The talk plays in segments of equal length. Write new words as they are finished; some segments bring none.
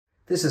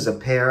This is a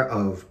pair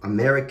of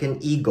American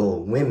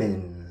Eagle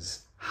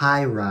women's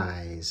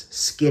high-rise,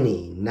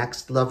 skinny,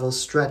 next-level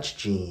stretch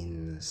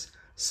jeans,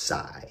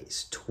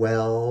 size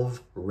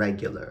 12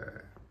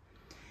 regular.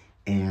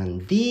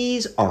 And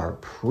these are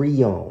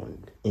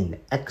pre-owned in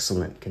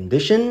excellent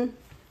condition.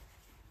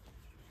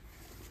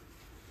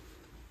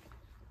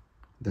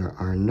 There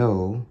are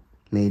no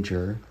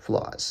major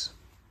flaws.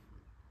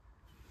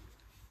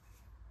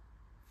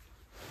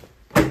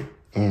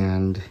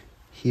 And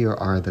here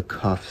are the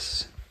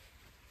cuffs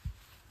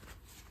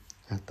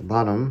at the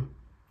bottom.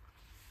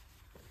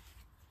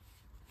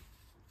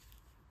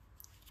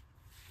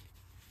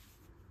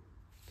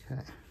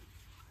 Okay,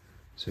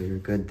 so you're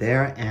good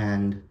there.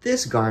 And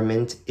this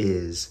garment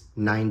is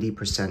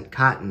 90%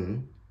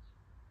 cotton,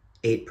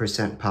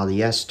 8%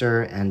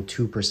 polyester, and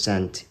 2%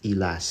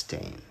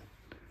 elastane.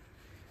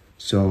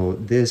 So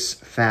this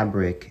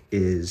fabric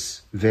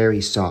is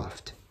very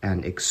soft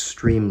and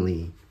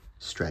extremely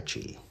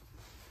stretchy.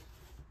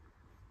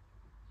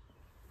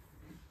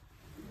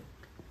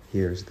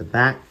 Here's the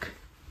back.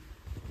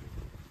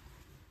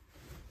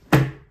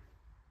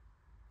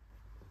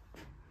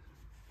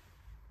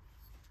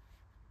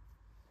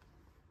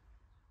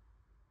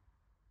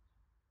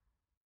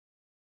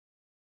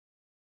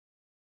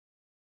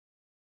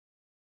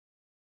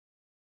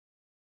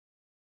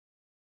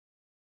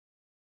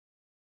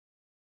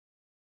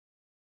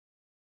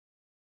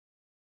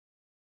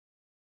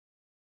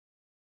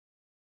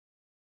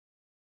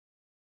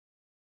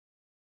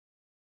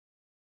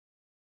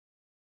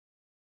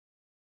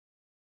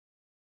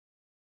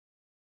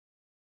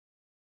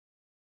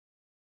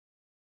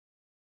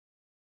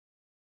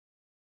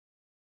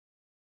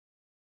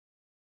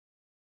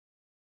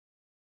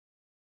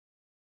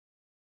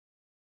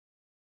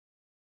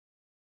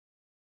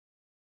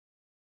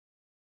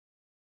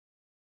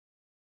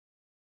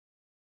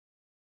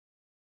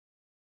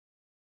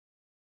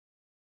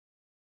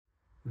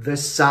 The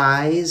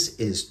size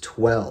is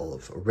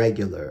 12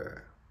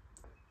 regular.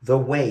 The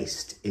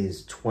waist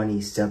is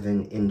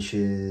 27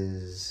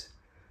 inches.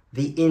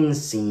 The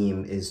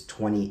inseam is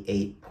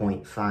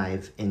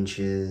 28.5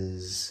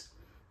 inches.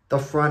 The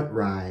front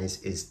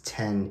rise is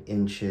 10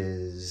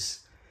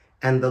 inches.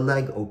 And the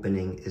leg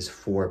opening is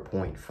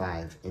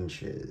 4.5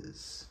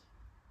 inches.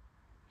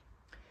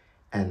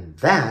 And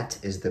that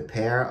is the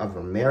pair of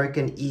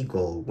American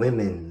Eagle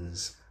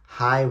women's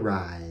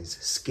high-rise,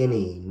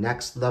 skinny,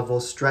 next-level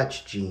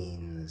stretch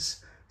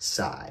jeans,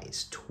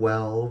 size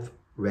 12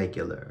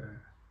 regular.